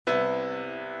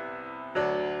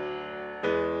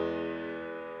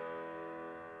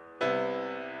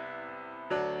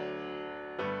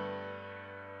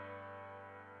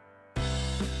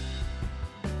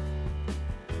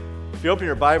If you open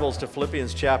your Bibles to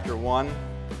Philippians chapter 1,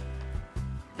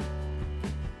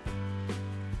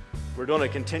 we're doing a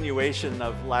continuation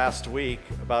of last week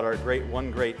about our one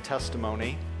great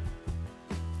testimony.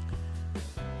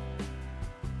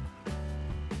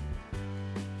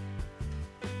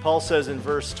 Paul says in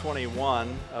verse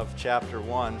 21 of chapter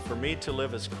 1, "For me to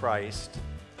live is Christ,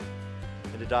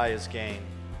 and to die is gain.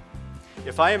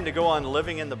 If I am to go on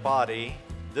living in the body,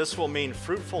 this will mean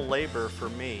fruitful labor for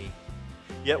me.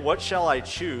 Yet what shall I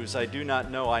choose? I do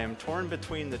not know. I am torn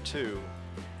between the two.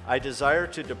 I desire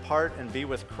to depart and be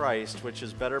with Christ, which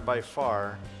is better by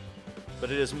far, but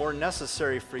it is more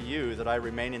necessary for you that I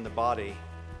remain in the body.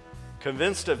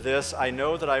 Convinced of this, I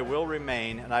know that I will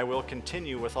remain, and I will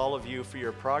continue with all of you for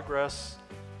your progress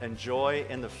and joy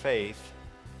in the faith,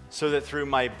 so that through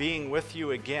my being with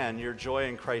you again, your joy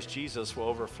in Christ Jesus will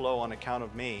overflow on account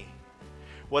of me.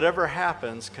 Whatever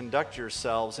happens, conduct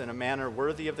yourselves in a manner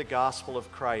worthy of the gospel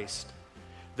of Christ.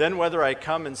 Then whether I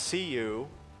come and see you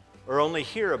or only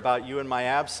hear about you in my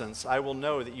absence, I will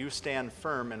know that you stand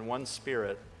firm in one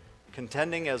spirit,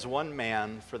 contending as one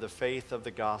man for the faith of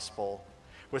the gospel,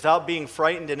 without being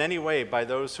frightened in any way by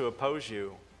those who oppose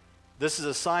you. This is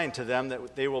a sign to them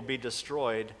that they will be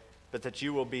destroyed, but that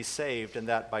you will be saved, and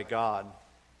that by God.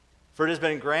 For it has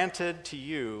been granted to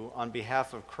you on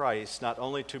behalf of Christ not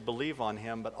only to believe on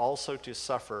him, but also to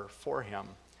suffer for him,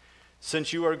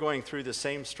 since you are going through the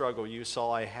same struggle you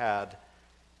saw I had,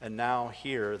 and now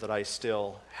hear that I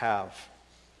still have."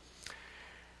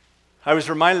 I was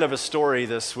reminded of a story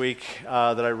this week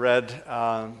that I read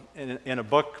in a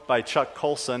book by Chuck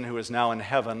Colson, who is now in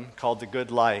heaven, called The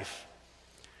Good Life.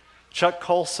 Chuck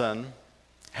Colson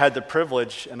had the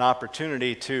privilege and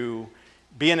opportunity to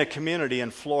be in a community in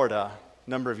Florida a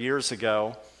number of years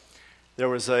ago. There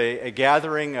was a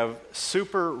gathering of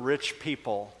super rich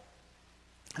people.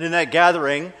 And in that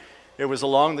gathering, it was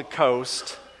along the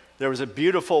coast. There was a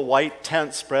beautiful white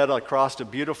tent spread across a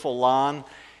beautiful lawn.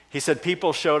 He said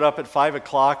people showed up at 5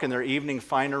 o'clock in their evening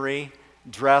finery,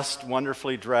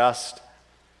 wonderfully dressed,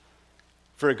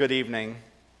 for a good evening.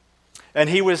 And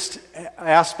he was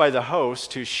asked by the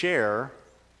host to share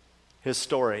his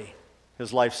story,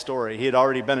 his life story. He had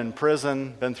already been in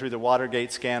prison, been through the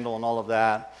Watergate scandal and all of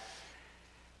that.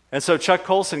 And so Chuck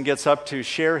Colson gets up to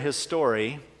share his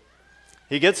story.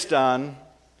 He gets done,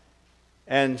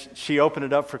 and she opened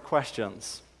it up for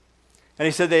questions. And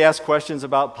he said they asked questions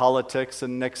about politics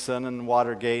and Nixon and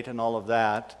Watergate and all of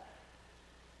that.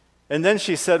 And then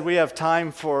she said, "We have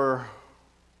time for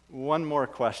one more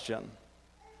question."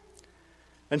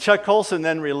 And Chuck Colson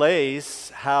then relays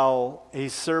how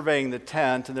he's surveying the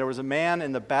tent, and there was a man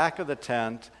in the back of the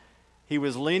tent. He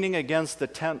was leaning against the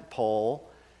tent pole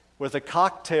with a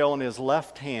cocktail in his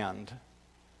left hand.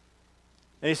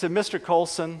 And he said, "Mr.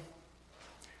 Colson,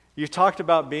 you talked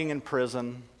about being in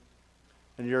prison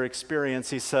and your experience."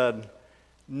 He said,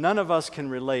 "None of us can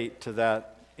relate to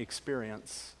that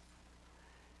experience."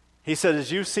 He said,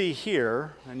 "As you see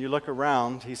here, and you look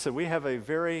around," he said, "we have a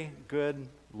very good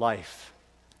life."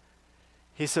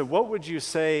 He said, "What would you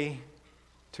say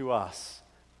to us,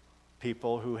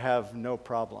 people who have no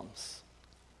problems?"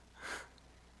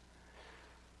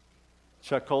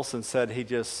 Chuck Colson said he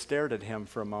just stared at him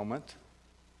for a moment.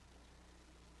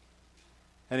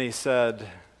 And he said,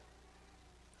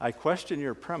 "I question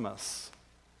your premise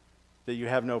that you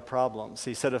have no problems."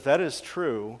 He said, "If that is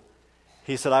true,"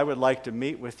 he said, "I would like to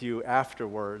meet with you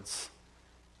afterwards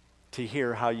to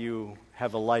hear how you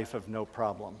have a life of no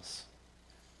problems."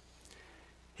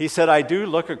 He said, "I do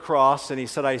look across," and he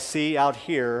said, "I see out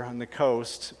here on the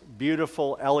coast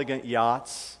beautiful, elegant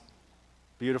yachts,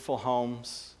 beautiful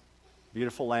homes,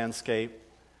 beautiful landscape."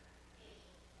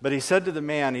 But he said to the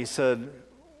man, he said,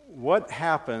 "What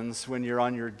happens when you're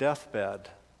on your deathbed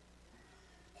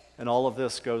and all of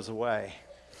this goes away?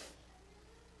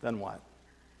 Then what?"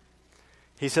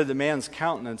 He said the man's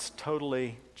countenance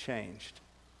totally changed.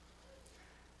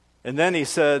 And then he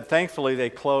said, thankfully they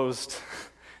closed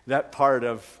that part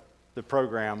of the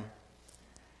program.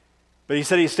 But he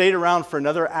said he stayed around for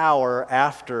another hour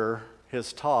after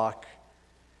his talk,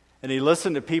 and he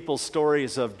listened to people's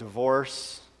stories of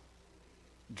divorce,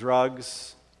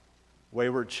 drugs,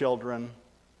 wayward children,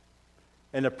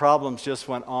 and the problems just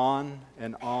went on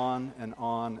and on and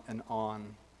on and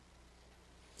on.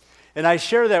 And I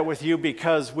share that with you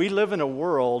because we live in a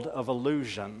world of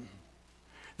illusion.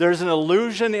 There's an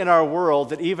illusion in our world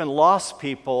that even lost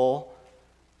people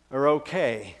are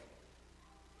okay.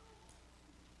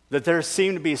 That they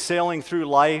seem to be sailing through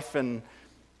life and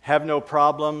have no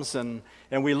problems, and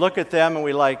we look at them and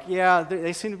we like, yeah,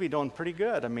 they seem to be doing pretty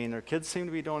good. I mean, their kids seem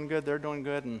to be doing good, they're doing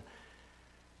good,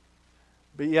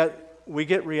 but yet we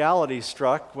get reality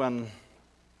struck when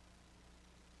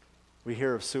we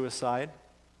hear of suicide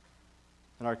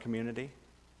in our community.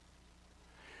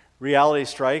 Reality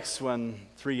strikes when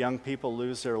 3 young people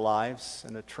lose their lives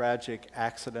in a tragic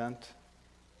accident.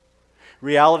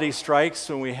 Reality strikes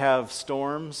when we have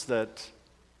storms that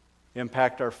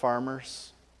impact our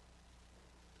farmers.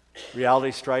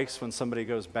 Reality strikes when somebody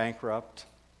goes bankrupt.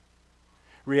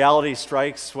 Reality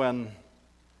strikes when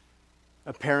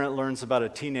a parent learns about a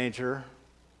teenager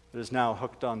that is now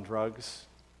hooked on drugs.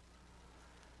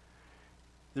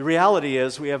 The reality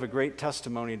is we have a great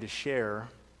testimony to share,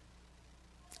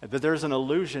 but there's an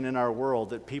illusion in our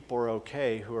world that people are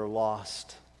okay who are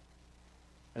lost,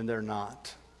 and they're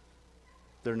not.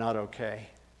 They're not okay.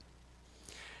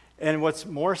 And what's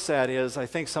more sad is I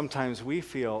think sometimes we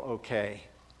feel okay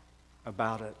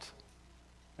about it,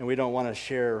 and we don't want to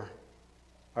share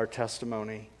our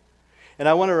testimony. And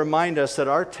I want to remind us that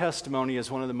our testimony is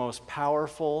one of the most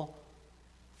powerful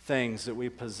things that we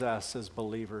possess as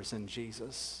believers in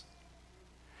Jesus.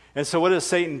 And so what does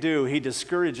Satan do? He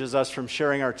discourages us from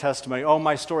sharing our testimony. Oh,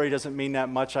 my story doesn't mean that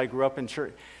much. I grew up in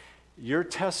church. Your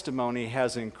testimony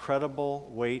has incredible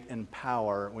weight and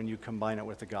power when you combine it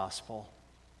with the gospel.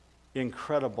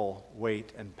 Incredible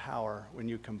weight and power when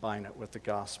you combine it with the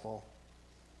gospel.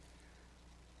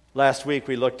 Last week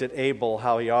we looked at Abel,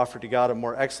 how he offered to God a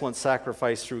more excellent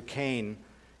sacrifice through Cain,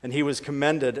 and he was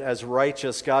commended as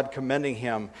righteous, God commending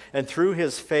him. And through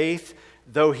his faith,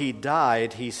 though he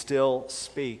died, he still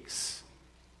speaks.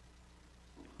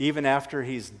 Even after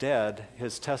he's dead,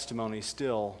 his testimony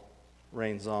still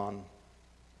reigns on.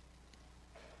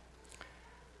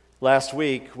 Last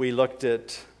week we looked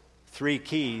at 3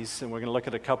 keys, and we're going to look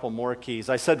at a couple more keys.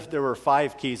 I said there were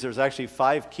 5 keys. There's actually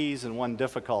 5 keys and 1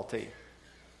 difficulty.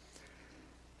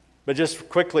 But just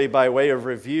quickly, by way of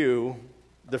review,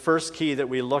 the first key that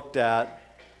we looked at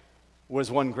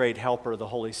was one great helper, the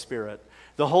Holy Spirit.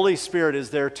 The Holy Spirit is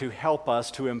there to help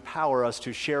us, to empower us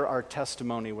to share our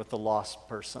testimony with the lost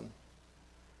person.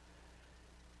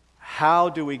 How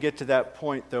do we get to that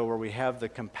point, though, where we have the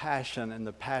compassion and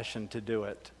the passion to do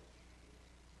it?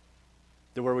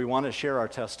 Where we want to share our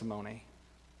testimony?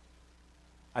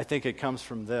 I think it comes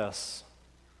from this.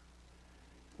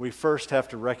 We first have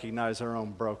to recognize our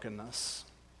own brokenness.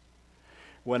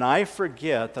 When I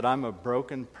forget that I'm a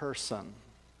broken person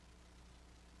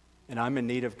and I'm in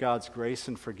need of God's grace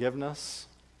and forgiveness,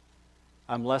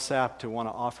 I'm less apt to want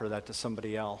to offer that to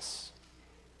somebody else.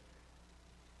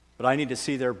 But I need to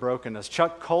see their brokenness.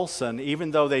 Chuck Colson,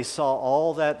 even though they saw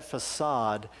all that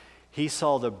facade, he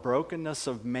saw the brokenness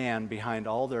of man behind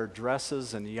all their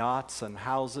dresses and yachts and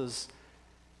houses.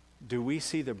 Do we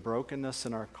see the brokenness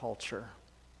in our culture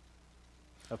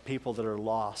of people that are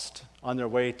lost on their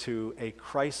way to a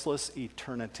Christless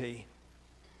eternity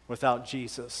without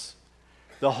Jesus?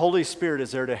 The Holy Spirit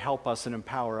is there to help us and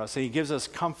empower us, and He gives us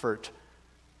comfort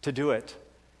to do it.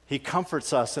 He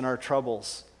comforts us in our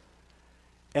troubles.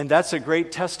 And that's a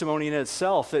great testimony in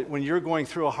itself, that when you're going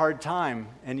through a hard time,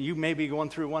 and you may be going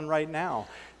through one right now,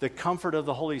 the comfort of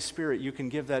the Holy Spirit, you can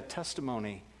give that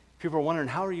testimony. People are wondering,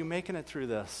 how are you making it through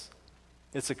this?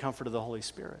 It's the comfort of the Holy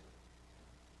Spirit.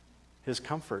 His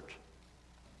comfort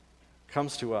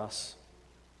comes to us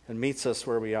and meets us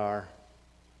where we are.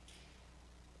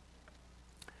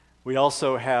 We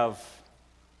also have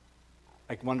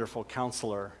a wonderful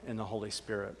counselor in the Holy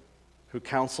Spirit who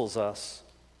counsels us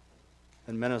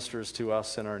and ministers to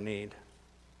us in our need.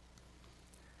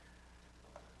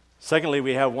 Secondly,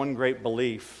 we have one great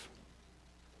belief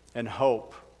and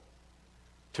hope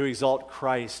to exalt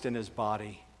Christ in His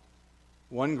body.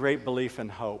 One great belief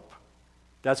and hope.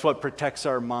 That's what protects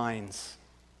our minds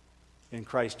in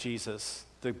Christ Jesus.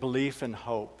 The belief and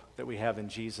hope that we have in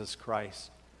Jesus Christ.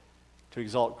 To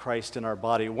exalt Christ in our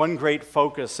body. One great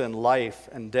focus in life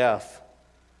and death.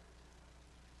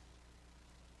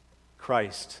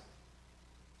 Christ.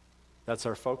 That's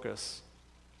our focus.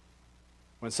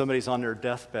 When somebody's on their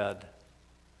deathbed,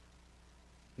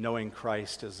 knowing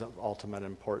Christ is of ultimate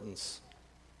importance.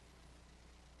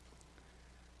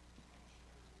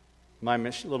 My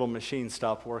little machine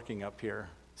stopped working up here,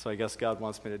 so I guess God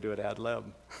wants me to do it ad lib.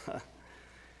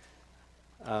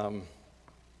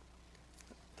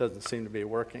 Doesn't seem to be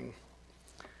working.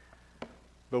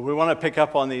 But we want to pick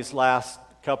up on these last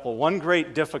couple. One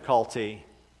great difficulty: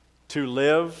 to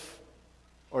live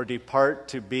or depart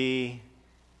to be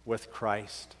with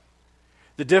Christ.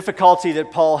 The difficulty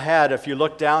that Paul had, if you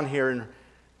look down here in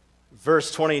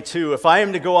verse 22, if I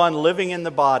am to go on living in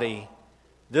the body,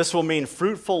 this will mean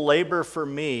fruitful labor for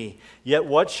me. Yet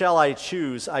what shall I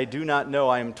choose? I do not know.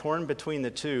 I am torn between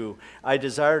the two. I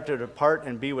desire to depart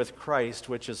and be with Christ,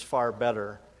 which is far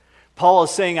better. Paul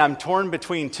is saying, I'm torn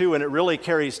between two, and it really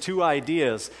carries two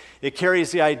ideas. It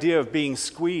carries the idea of being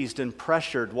squeezed and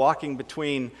pressured, walking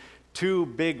between two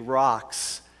big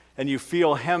rocks, and you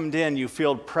feel hemmed in, you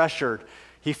feel pressured.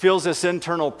 He feels this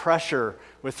internal pressure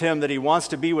with him that he wants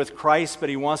to be with Christ, but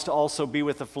he wants to also be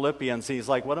with the Philippians. He's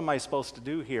like, what am I supposed to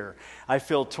do here? I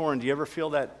feel torn. Do you ever feel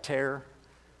that tear?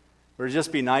 Would it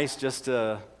just be nice just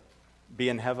to be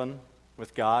in heaven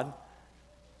with God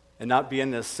and not be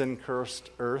in this sin-cursed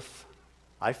earth?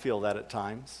 I feel that at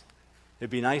times.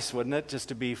 It'd be nice, wouldn't it, just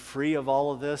to be free of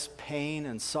all of this pain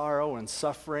and sorrow and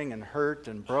suffering and hurt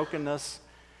and brokenness?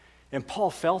 And Paul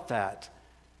felt that.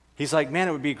 He's like, man,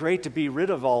 it would be great to be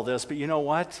rid of all this, but you know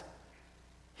what?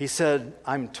 He said,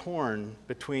 I'm torn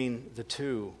between the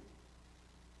two.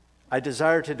 I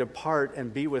desire to depart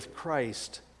and be with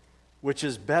Christ, which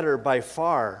is better by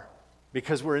far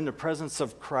because we're in the presence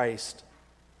of Christ.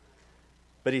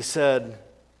 But he said,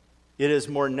 it is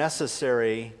more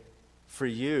necessary for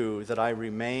you that I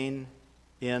remain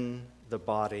in the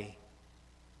body.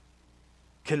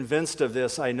 Convinced of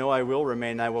this, I know I will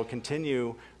remain. I will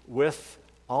continue with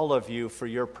all of you for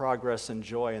your progress and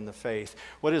joy in the faith.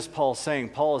 What is Paul saying?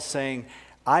 Paul is saying,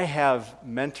 I have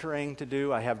mentoring to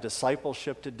do. I have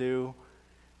discipleship to do.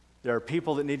 There are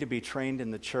people that need to be trained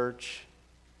in the church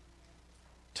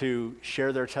to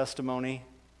share their testimony,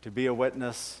 to be a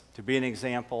witness, to be an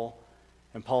example.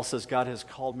 And Paul says, God has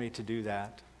called me to do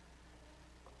that.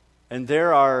 And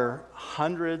there are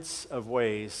hundreds of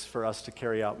ways for us to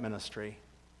carry out ministry.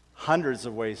 Hundreds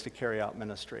of ways to carry out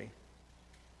ministry.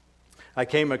 I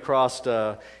came across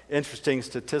an interesting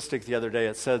statistic the other day.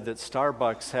 It said that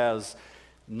Starbucks has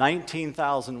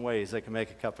 19,000 ways they can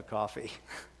make a cup of coffee.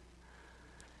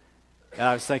 And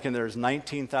I was thinking there's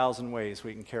 19,000 ways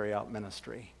we can carry out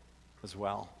ministry as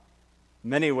well.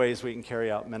 Many ways we can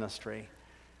carry out ministry.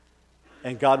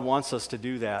 And God wants us to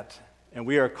do that. And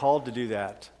we are called to do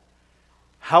that.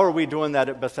 How are we doing that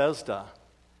at Bethesda?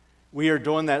 We are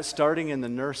doing that starting in the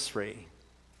nursery.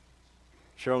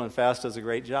 Sherilyn Fast does a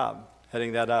great job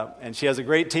heading that up. And she has a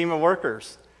great team of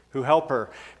workers who help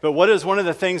her. But what is one of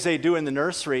the things they do in the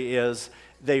nursery is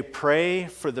they pray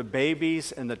for the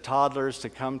babies and the toddlers to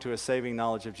come to a saving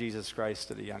knowledge of Jesus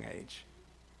Christ at a young age.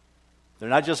 They're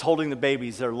not just holding the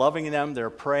babies, they're loving them,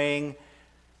 they're praying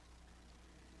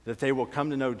that they will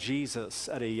come to know Jesus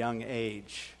at a young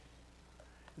age.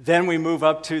 Then we move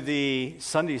up to the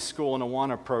Sunday school and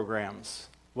Awana programs.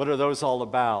 What are those all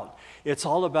about? It's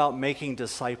all about making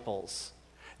disciples.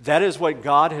 That is what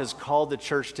God has called the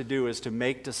church to do, is to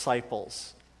make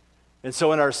disciples. And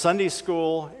so in our Sunday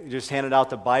school, you just handed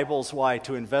out the Bibles. Why?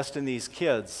 To invest in these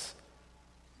kids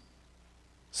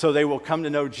so they will come to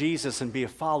know Jesus and be a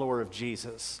follower of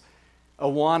Jesus.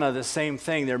 Awana, the same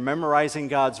thing. They're memorizing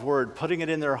God's word, putting it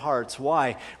in their hearts.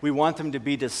 Why? We want them to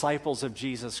be disciples of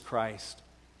Jesus Christ.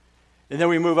 And then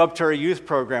we move up to our youth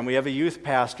program. We have a youth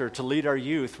pastor to lead our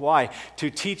youth. Why? To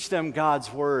teach them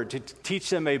God's word, to teach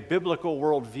them a biblical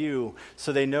worldview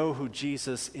so they know who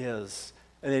Jesus is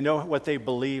and they know what they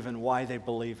believe and why they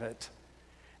believe it.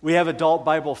 We have adult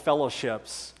Bible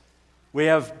fellowships. We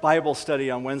have Bible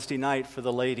study on Wednesday night for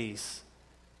the ladies.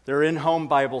 They're in-home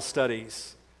Bible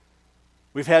studies.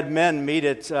 We've had men meet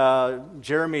at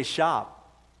Jeremy's shop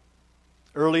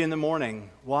early in the morning.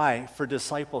 Why? For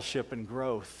discipleship and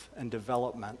growth and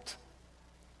development.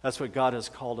 That's what God has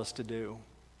called us to do.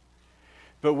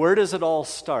 But where does it all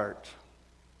start?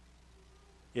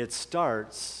 It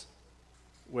starts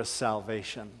with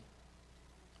salvation,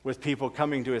 with people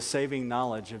coming to a saving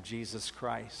knowledge of Jesus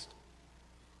Christ.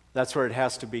 That's where it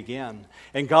has to begin.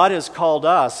 And God has called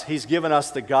us. He's given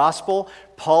us the gospel.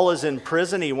 Paul is in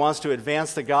prison. He wants to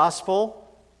advance the gospel.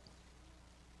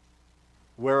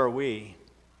 Where are we?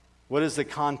 What is the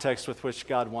context with which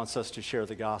God wants us to share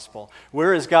the gospel?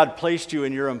 Where has God placed you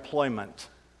in your employment?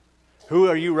 Who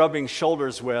are you rubbing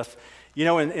shoulders with? You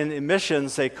know, in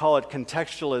missions, they call it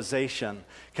contextualization.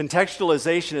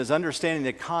 Contextualization is understanding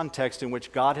the context in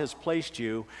which God has placed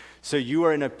you so you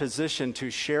are in a position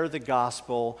to share the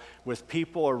gospel with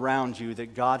people around you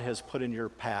that God has put in your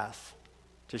path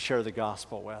to share the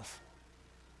gospel with.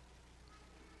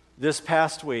 This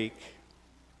past week,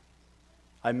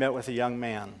 I met with a young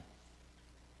man.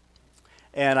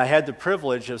 And I had the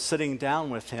privilege of sitting down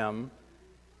with him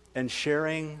and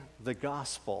sharing the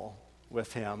gospel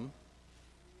with him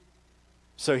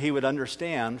so he would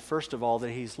understand, first of all,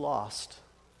 that he's lost.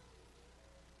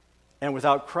 And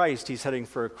without Christ, he's heading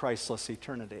for a Christless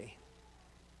eternity.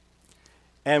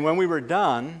 And when we were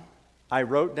done, I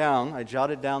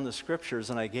jotted down the scriptures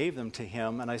and I gave them to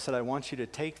him. And I said, I want you to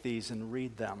take these and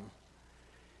read them.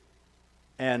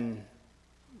 And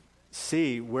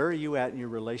see, where are you at in your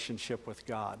relationship with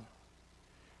God?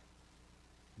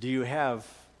 Do you have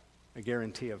a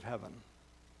guarantee of heaven?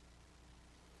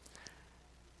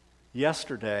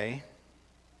 Yesterday,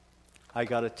 I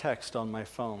got a text on my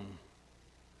phone.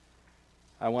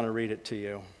 I want to read it to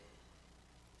you.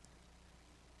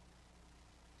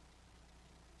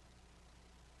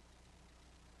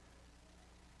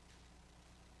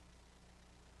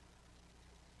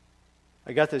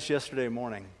 I got this yesterday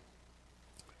morning.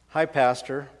 Hi,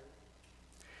 Pastor.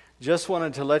 Just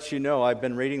wanted to let you know I've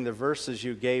been reading the verses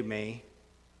you gave me,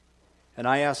 and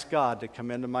I ask God to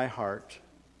come into my heart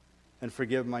and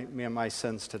forgive me of my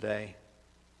sins today.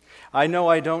 I know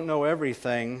I don't know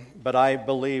everything, but I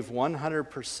believe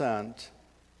 100%,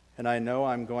 and I know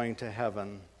I'm going to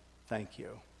heaven. Thank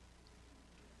you.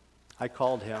 I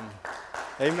called him.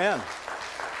 Amen.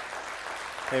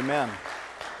 Amen.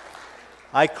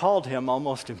 I called him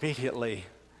almost immediately.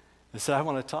 I said, I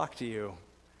want to talk to you.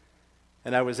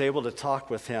 And I was able to talk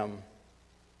with him,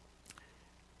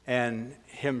 and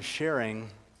him sharing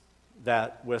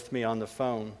that with me on the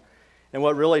phone. And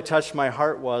what really touched my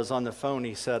heart was on the phone,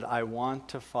 he said, I want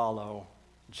to follow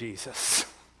Jesus.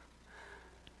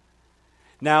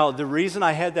 Now, the reason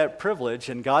I had that privilege,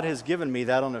 and God has given me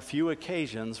that on a few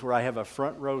occasions where I have a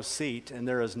front row seat, and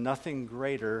there is nothing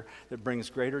greater that brings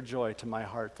greater joy to my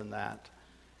heart than that.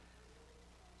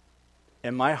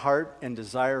 And my heart and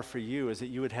desire for you is that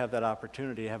you would have that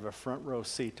opportunity to have a front row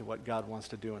seat to what God wants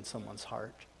to do in someone's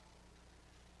heart.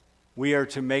 We are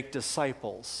to make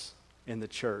disciples in the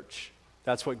church.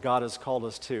 That's what God has called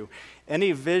us to.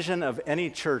 Any vision of any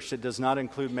church that does not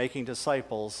include making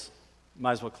disciples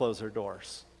might as well close their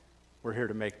doors. We're here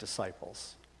to make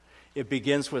disciples. It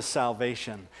begins with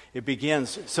salvation.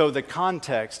 So the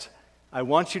context, I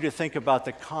want you to think about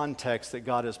the context that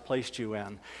God has placed you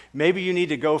in. Maybe you need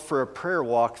to go for a prayer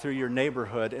walk through your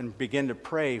neighborhood and begin to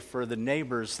pray for the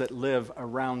neighbors that live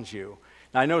around you.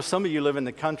 Now, I know some of you live in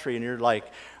the country and you're like,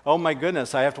 oh my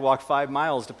goodness, I have to walk 5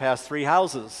 miles to pass 3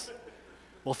 houses.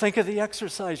 Well, think of the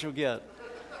exercise you'll get.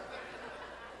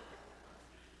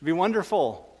 It'd be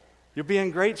wonderful. You'll be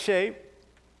in great shape.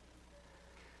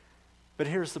 But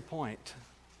here's the point.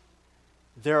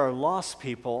 There are lost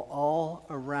people all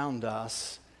around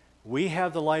us. We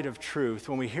have the light of truth.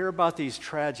 When we hear about these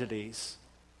tragedies,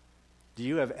 do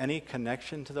you have any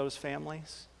connection to those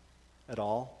families at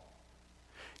all?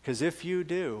 Because if you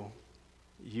do,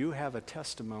 you have a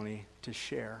testimony to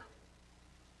share.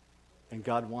 And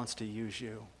God wants to use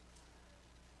you.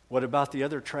 What about the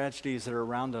other tragedies that are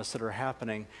around us that are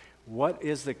happening? What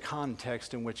is the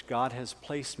context in which God has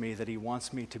placed me that he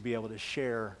wants me to be able to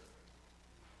share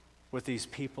with these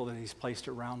people that he's placed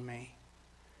around me?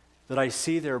 That I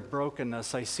see their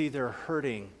brokenness, I see their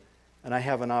hurting, and I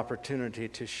have an opportunity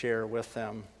to share with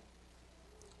them.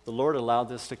 The Lord allowed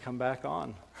this to come back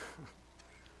on.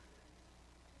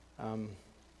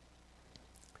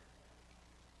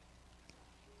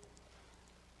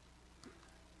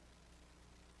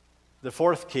 The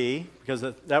fourth key, because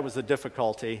that was the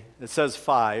difficulty, it says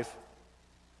 5.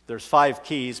 There's 5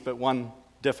 keys, but 1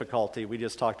 difficulty. We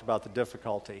just talked about the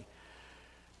difficulty.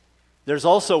 There's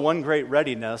also one great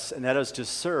readiness, and that is to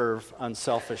serve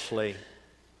unselfishly.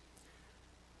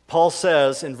 Paul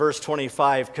says in verse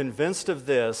 25, convinced of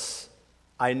this,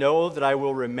 I know that I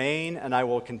will remain and I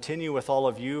will continue with all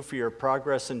of you for your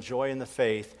progress and joy in the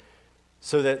faith,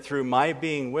 so that through my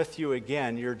being with you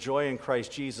again, your joy in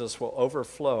Christ Jesus will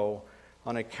overflow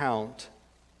on account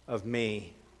of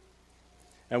me.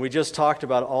 And we just talked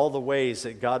about all the ways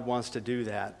that God wants to do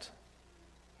that.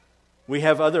 We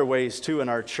have other ways too in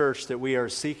our church that we are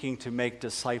seeking to make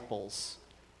disciples.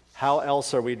 How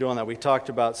else are we doing that? We talked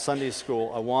about Sunday school,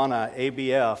 Awana,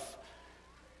 ABF,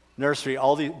 nursery,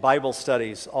 all these Bible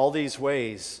studies, all these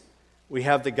ways. We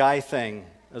have the guy thing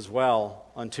as well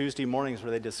on Tuesday mornings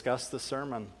where they discuss the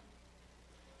sermon.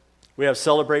 We have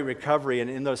Celebrate Recovery, and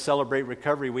in those Celebrate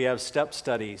Recovery, we have step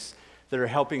studies that are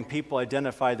helping people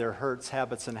identify their hurts,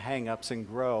 habits, and hang-ups and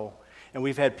grow. And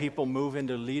we've had people move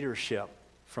into leadership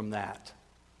from that.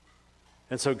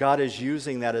 And so God is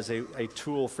using that as a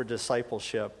tool for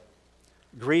discipleship.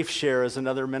 Grief Share is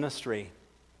another ministry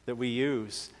that we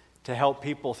use to help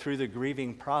people through the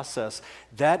grieving process.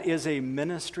 That is a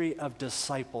ministry of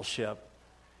discipleship,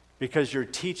 because you're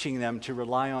teaching them to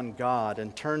rely on God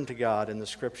and turn to God in the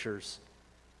Scriptures.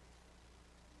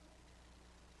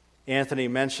 Anthony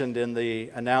mentioned in the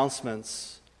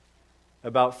announcements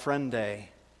about Friend Day.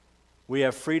 We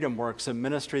have Freedom Works, a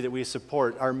ministry that we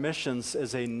support. Our missions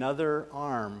is another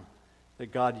arm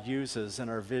that God uses in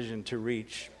our vision to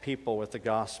reach people with the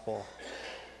gospel.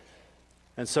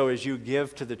 And so as you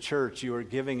give to the church, you are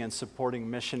giving and supporting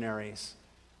missionaries,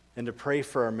 and to pray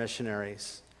for our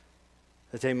missionaries,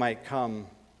 that they might come,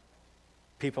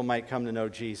 people might come to know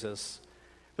Jesus.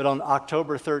 But on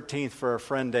October 13th, for our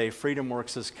Friend Day, Freedom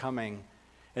Works is coming,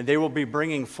 and they will be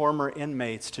bringing former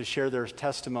inmates to share their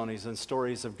testimonies and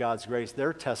stories of God's grace,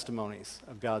 their testimonies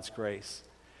of God's grace.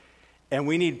 And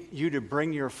we need you to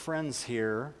bring your friends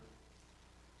here,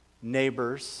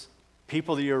 neighbors,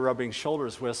 people that you're rubbing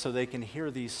shoulders with, so they can hear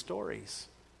these stories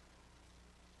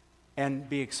and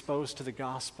be exposed to the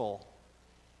gospel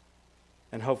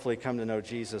and hopefully come to know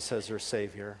Jesus as their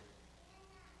Savior.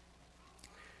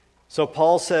 So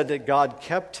Paul said that God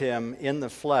kept him in the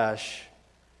flesh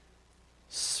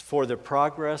for the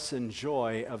progress and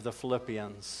joy of the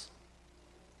Philippians,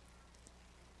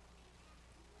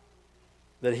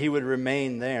 that he would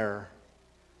remain there.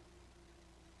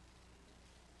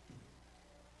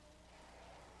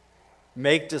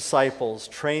 Make disciples,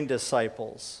 train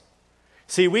disciples.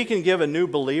 See, we can give a new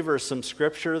believer some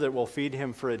scripture that will feed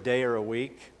him for a day or a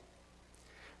week,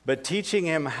 but teaching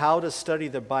him how to study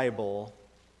the Bible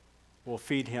will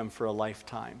feed him for a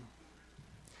lifetime.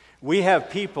 We have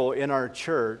people in our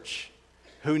church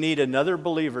who need another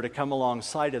believer to come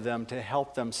alongside of them to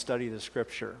help them study the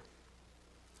Scripture.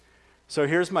 So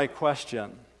here's my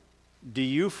question. Do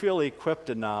you feel equipped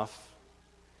enough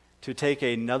to take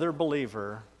another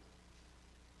believer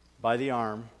by the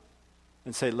arm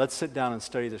and say, let's sit down and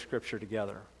study the Scripture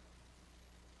together?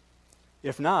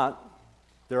 If not,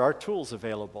 there are tools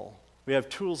available. We have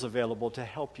tools available to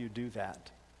help you do that.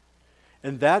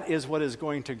 And that is what is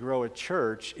going to grow a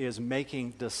church, is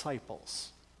making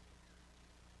disciples.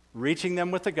 Reaching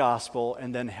them with the gospel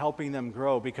and then helping them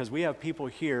grow, because we have people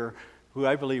here who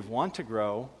I believe want to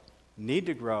grow, need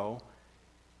to grow,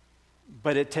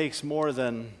 but it takes more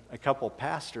than a couple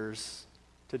pastors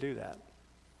to do that.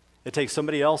 It takes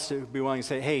somebody else to be willing to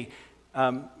say, hey,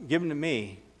 give them to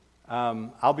me.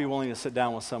 I'll be willing to sit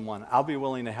down with someone. I'll be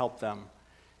willing to help them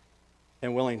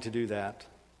and willing to do that.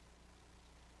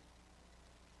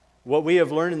 What we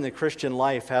have learned in the Christian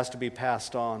life has to be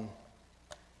passed on.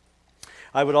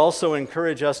 I would also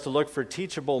encourage us to look for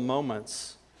teachable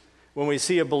moments when we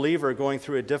see a believer going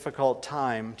through a difficult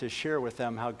time, to share with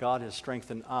them how God has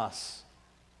strengthened us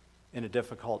in a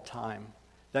difficult time.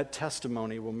 That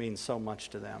testimony will mean so much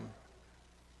to them.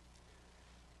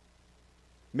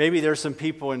 Maybe there's some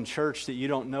people in church that you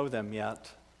don't know them yet.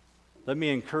 Let me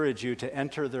encourage you to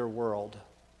enter their world.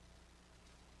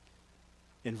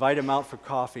 Invite them out for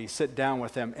coffee, sit down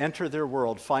with them, enter their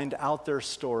world, find out their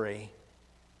story.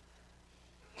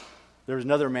 There's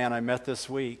another man I met this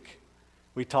week.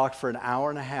 We talked for an hour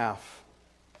and a half,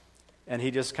 and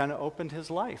he just kind of opened his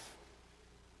life.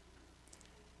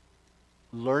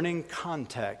 Learning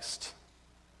context.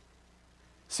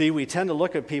 See, we tend to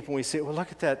look at people and we say, well, look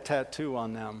at that tattoo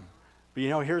on them. But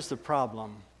here's the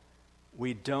problem.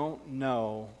 We don't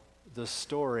know the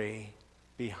story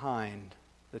behind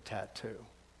the tattoo.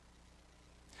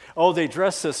 Oh, they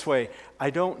dress this way. I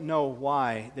don't know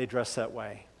why they dress that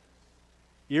way.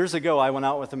 Years ago, I went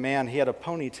out with a man. He had a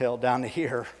ponytail down to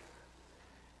here.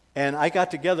 And I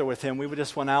got together with him. We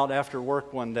just went out after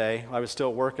work one day. I was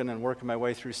still working my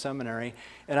way through seminary.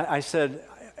 And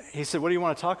he said, what do you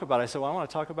want to talk about? I said, well, I want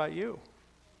to talk about you.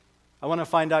 I want to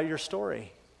find out your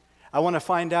story. I want to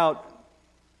find out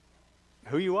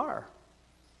who you are.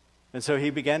 And so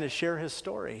he began to share his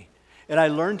story. And I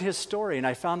learned his story, and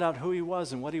I found out who he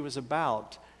was and what he was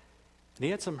about. And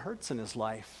he had some hurts in his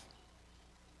life.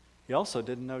 He also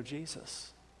didn't know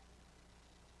Jesus.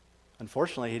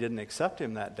 Unfortunately, he didn't accept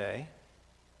him that day,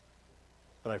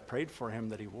 but I prayed for him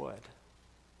that he would.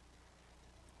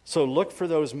 So look for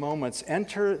those moments.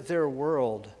 Enter their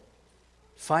world.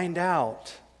 Find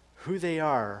out who they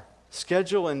are.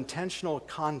 Schedule intentional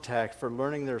contact for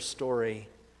learning their story.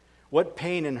 What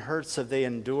pain and hurts have they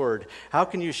endured? How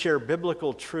can you share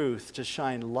biblical truth to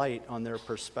shine light on their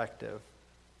perspective?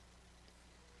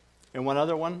 And one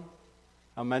other one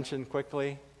I'll mention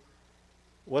quickly.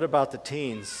 What about the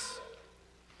teens?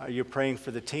 Are you praying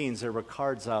for the teens? There were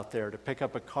cards out there to pick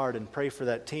up a card and pray for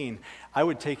that teen. I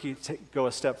would take you to go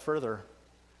a step further.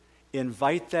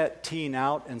 Invite that teen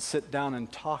out and sit down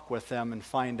and talk with them and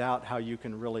find out how you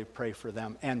can really pray for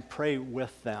them and pray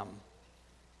with them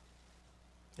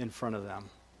in front of them.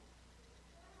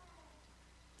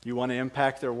 You want to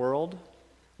impact their world?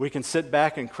 We can sit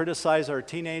back and criticize our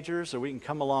teenagers, or we can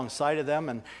come alongside of them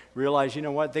and realize, you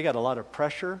know what, they got a lot of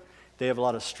pressure, they have a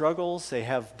lot of struggles, they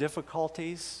have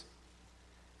difficulties,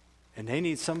 and they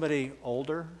need somebody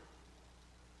older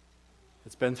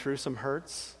that's been through some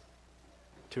hurts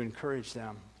to encourage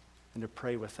them and to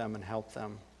pray with them and help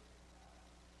them.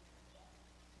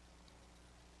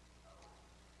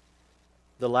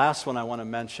 The last one I want to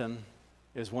mention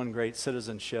is one great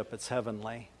citizenship. It's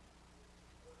heavenly.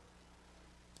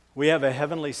 We have a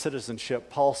heavenly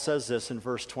citizenship. Paul says this in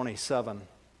verse 27.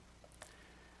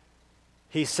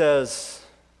 He says,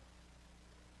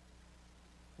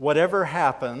 whatever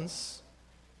happens,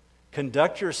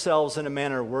 conduct yourselves in a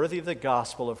manner worthy of the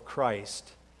gospel of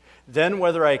Christ. Then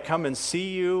whether I come and see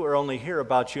you or only hear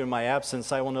about you in my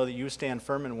absence, I will know that you stand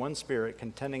firm in one spirit,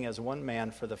 contending as one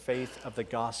man for the faith of the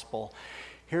gospel.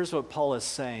 Here's what Paul is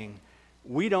saying.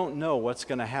 We don't know what's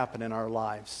going to happen in our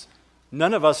lives.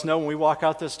 None of us know when we walk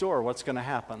out this door what's going to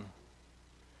happen.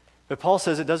 But Paul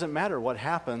says it doesn't matter what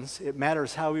happens. It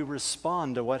matters how we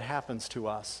respond to what happens to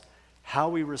us, how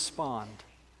we respond.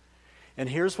 And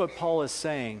here's what Paul is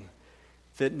saying,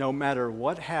 that no matter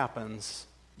what happens,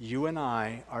 you and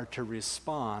I are to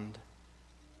respond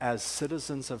as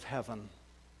citizens of heaven.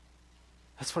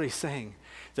 That's what he's saying,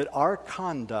 that our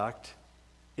conduct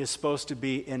is supposed to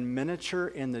be in miniature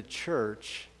in the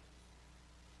church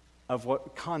of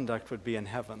what conduct would be in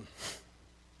heaven.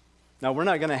 Now, we're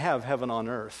not going to have heaven on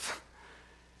earth.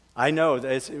 I know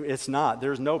that it's not.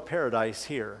 There's no paradise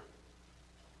here.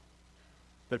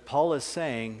 But Paul is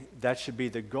saying that should be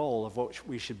the goal of what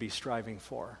we should be striving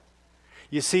for.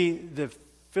 You see, the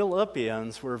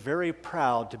Philippians were very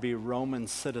proud to be Roman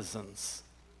citizens,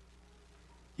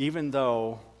 even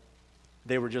though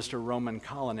they were just a Roman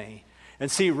colony. And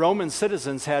see, Roman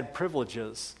citizens had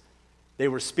privileges. They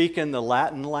were speaking the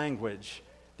Latin language.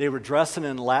 They were dressing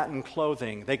in Latin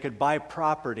clothing. They could buy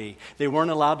property. They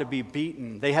weren't allowed to be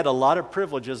beaten. They had a lot of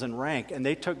privileges and rank, and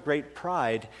they took great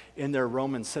pride in their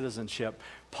Roman citizenship.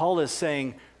 Paul is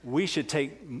saying we should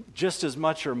take just as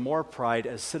much or more pride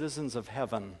as citizens of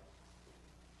heaven.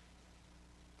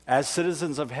 As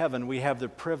citizens of heaven, we have the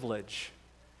privilege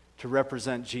to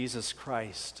represent Jesus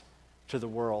Christ to the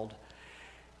world.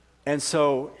 And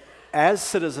so, as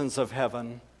citizens of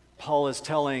heaven, Paul is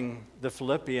telling the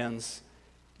Philippians,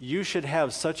 you should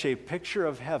have such a picture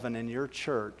of heaven in your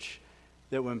church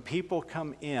that when people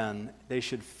come in, they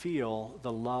should feel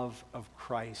the love of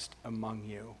Christ among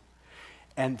you.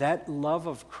 And that love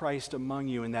of Christ among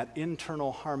you and that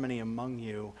internal harmony among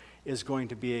you is going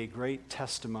to be a great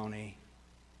testimony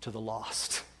to the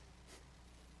lost.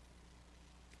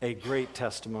 A great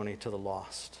testimony to the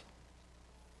lost.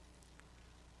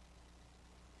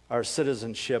 Our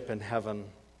citizenship in heaven.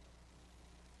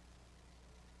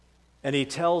 And he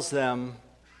tells them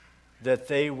that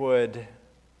they would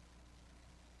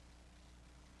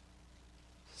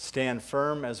stand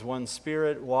firm as one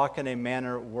spirit, walk in a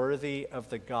manner worthy of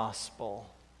the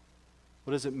gospel.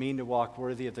 What does it mean to walk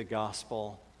worthy of the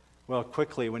gospel? Well,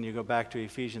 quickly, when you go back to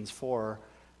Ephesians 4,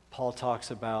 Paul talks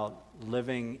about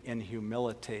living in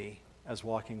humility as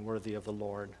walking worthy of the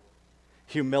Lord.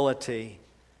 Humility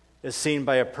is seen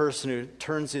by a person who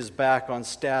turns his back on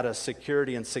status,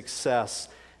 security, and success,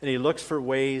 and he looks for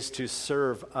ways to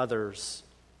serve others.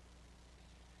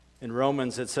 In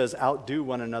Romans, it says, outdo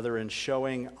one another in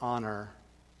showing honor.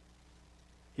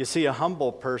 You see, a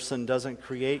humble person doesn't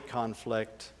create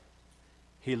conflict.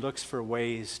 He looks for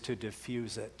ways to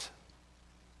diffuse it.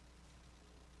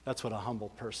 That's what a humble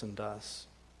person does.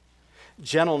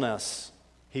 Gentleness,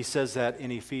 he says that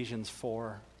in Ephesians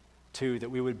 4:2,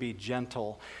 that we would be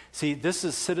gentle. See, this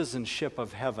is citizenship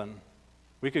of heaven.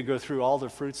 We could go through all the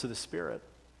fruits of the Spirit.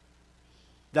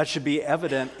 That should be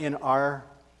evident in our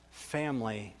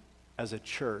family as a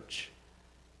church,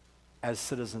 as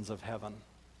citizens of heaven.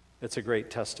 It's a great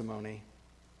testimony.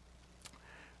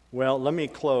 Well, let me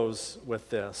close with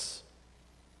this.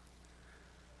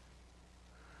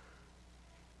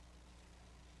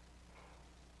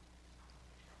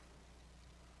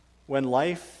 When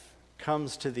life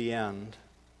comes to the end,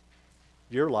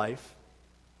 your life,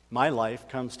 my life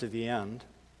comes to the end,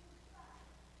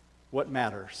 what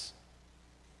matters?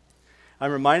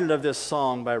 I'm reminded of this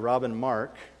song by Robin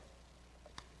Mark.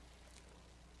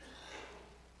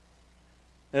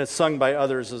 And it's sung by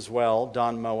others as well,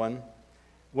 Don Moen.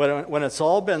 When it's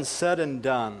all been said and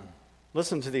done,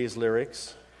 listen to these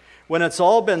lyrics. When it's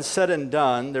all been said and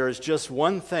done, there is just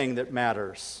one thing that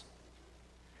matters.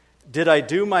 Did I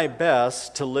do my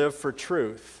best to live for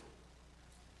truth?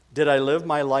 Did I live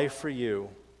my life for you?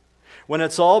 When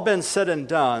it's all been said and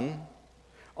done,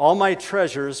 all my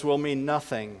treasures will mean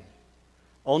nothing.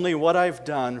 Only what I've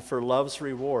done for love's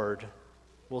reward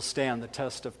will stand the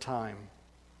test of time.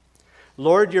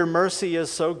 Lord, your mercy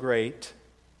is so great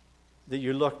that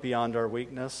you look beyond our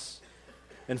weakness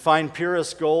and find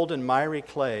purest gold in miry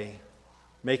clay,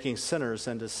 making sinners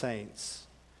into saints.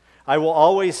 I will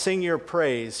always sing your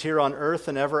praise here on earth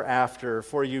and ever after,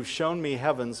 for you've shown me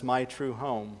heaven's my true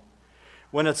home.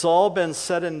 When it's all been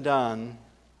said and done,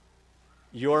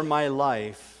 You're my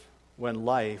life when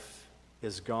life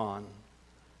is gone.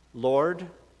 Lord,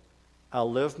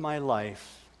 I'll live my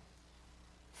life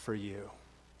for you.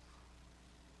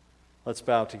 Let's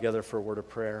bow together for a word of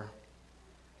prayer.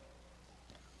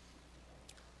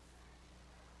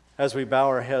 As we bow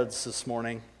our heads this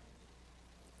morning,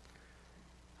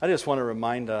 I just want to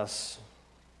remind us,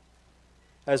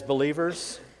 as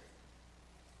believers,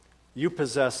 you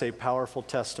possess a powerful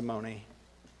testimony.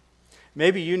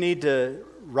 Maybe you need to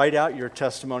write out your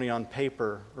testimony on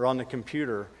paper or on the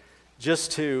computer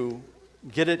just to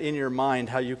get it in your mind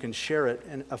how you can share it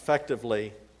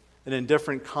effectively and in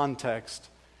different contexts.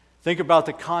 Think about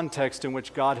the context in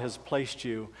which God has placed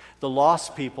you, the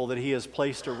lost people that He has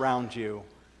placed around you,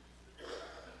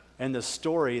 and the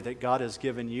story that God has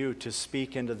given you to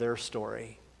speak into their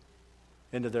story,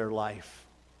 into their life.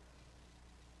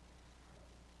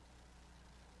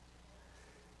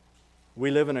 We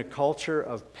live in a culture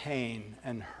of pain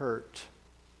and hurt,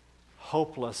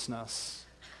 hopelessness,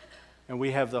 and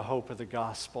we have the hope of the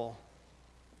gospel.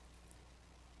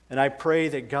 And I pray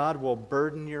that God will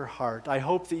burden your heart. I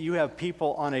hope that you have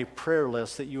people on a prayer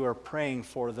list that you are praying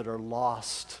for that are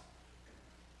lost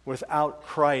without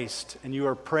Christ, and you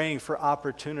are praying for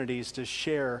opportunities to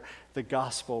share the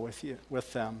gospel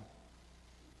with them.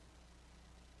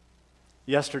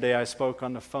 Yesterday I spoke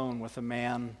on the phone with a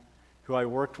man who I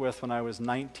worked with when I was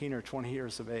 19 or 20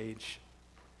 years of age.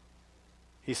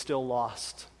 He's still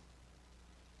lost.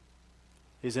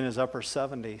 He's in his upper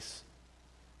 70s.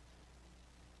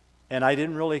 And I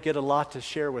didn't really get a lot to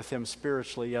share with him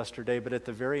spiritually yesterday, but at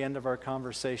the very end of our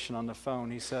conversation on the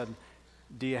phone, he said,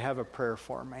 "Do you have a prayer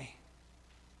for me?"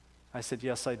 I said,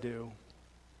 "Yes, I do."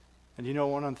 And you know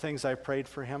one of the things I prayed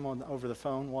for him over the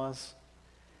phone was?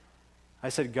 I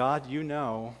said, "God, you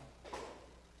know,"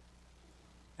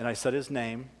 and I said his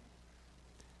name,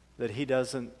 "that he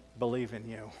doesn't believe in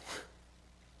you.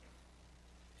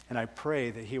 And I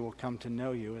pray that he will come to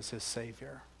know you as his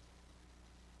Savior."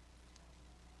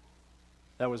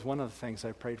 That was one of the things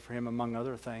I prayed for him, among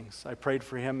other things. I prayed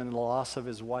for him in the loss of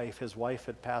his wife. His wife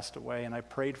had passed away, and I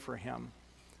prayed for him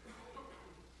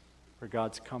for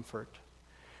God's comfort.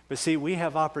 But see, we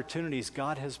have opportunities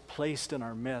God has placed in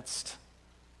our midst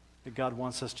that God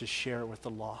wants us to share with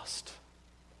the lost.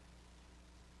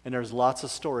 And there's lots of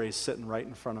stories sitting right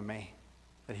in front of me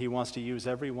that He wants to use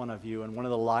every one of you. And one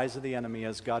of the lies of the enemy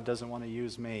is God doesn't want to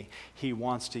use me. He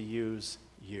wants to use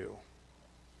you.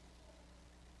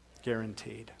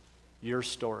 Guaranteed. Your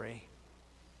story.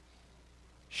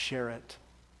 Share it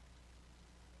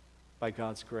by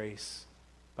God's grace,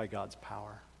 by God's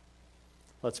power.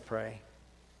 Let's pray.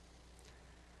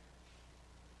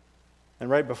 And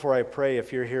right before I pray,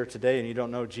 if you're here today and you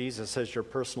don't know Jesus as your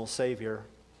personal Savior,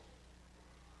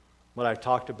 what I've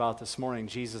talked about this morning,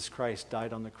 Jesus Christ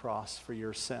died on the cross for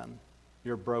your sin,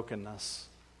 your brokenness,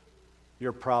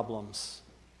 your problems,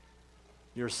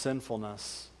 your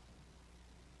sinfulness.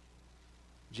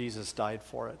 Jesus died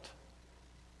for it.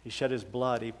 He shed His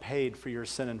blood. He paid for your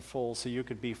sin in full so you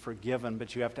could be forgiven,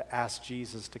 but you have to ask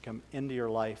Jesus to come into your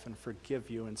life and forgive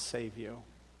you and save you.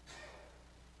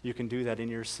 You can do that in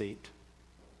your seat.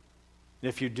 And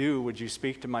if you do, would you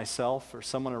speak to myself or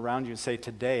someone around you and say,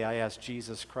 "Today I ask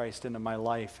Jesus Christ into my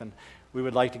life," and we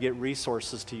would like to get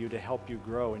resources to you to help you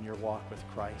grow in your walk with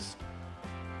Christ.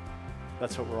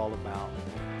 That's what we're all about.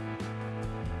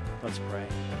 Let's pray.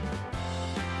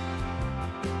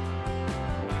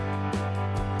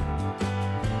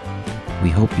 We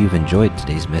hope you've enjoyed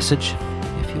today's message.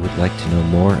 If you would like to know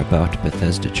more about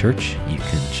Bethesda Church, you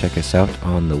can check us out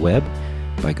on the web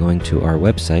by going to our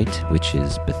website, which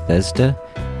is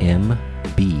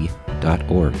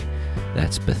BethesdaMB.org.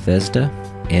 That's Bethesda,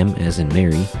 M as in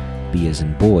Mary, B as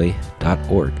in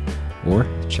boy.org. Or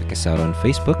check us out on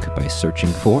Facebook by searching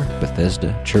for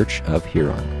Bethesda Church of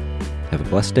Huron. Have a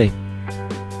blessed day.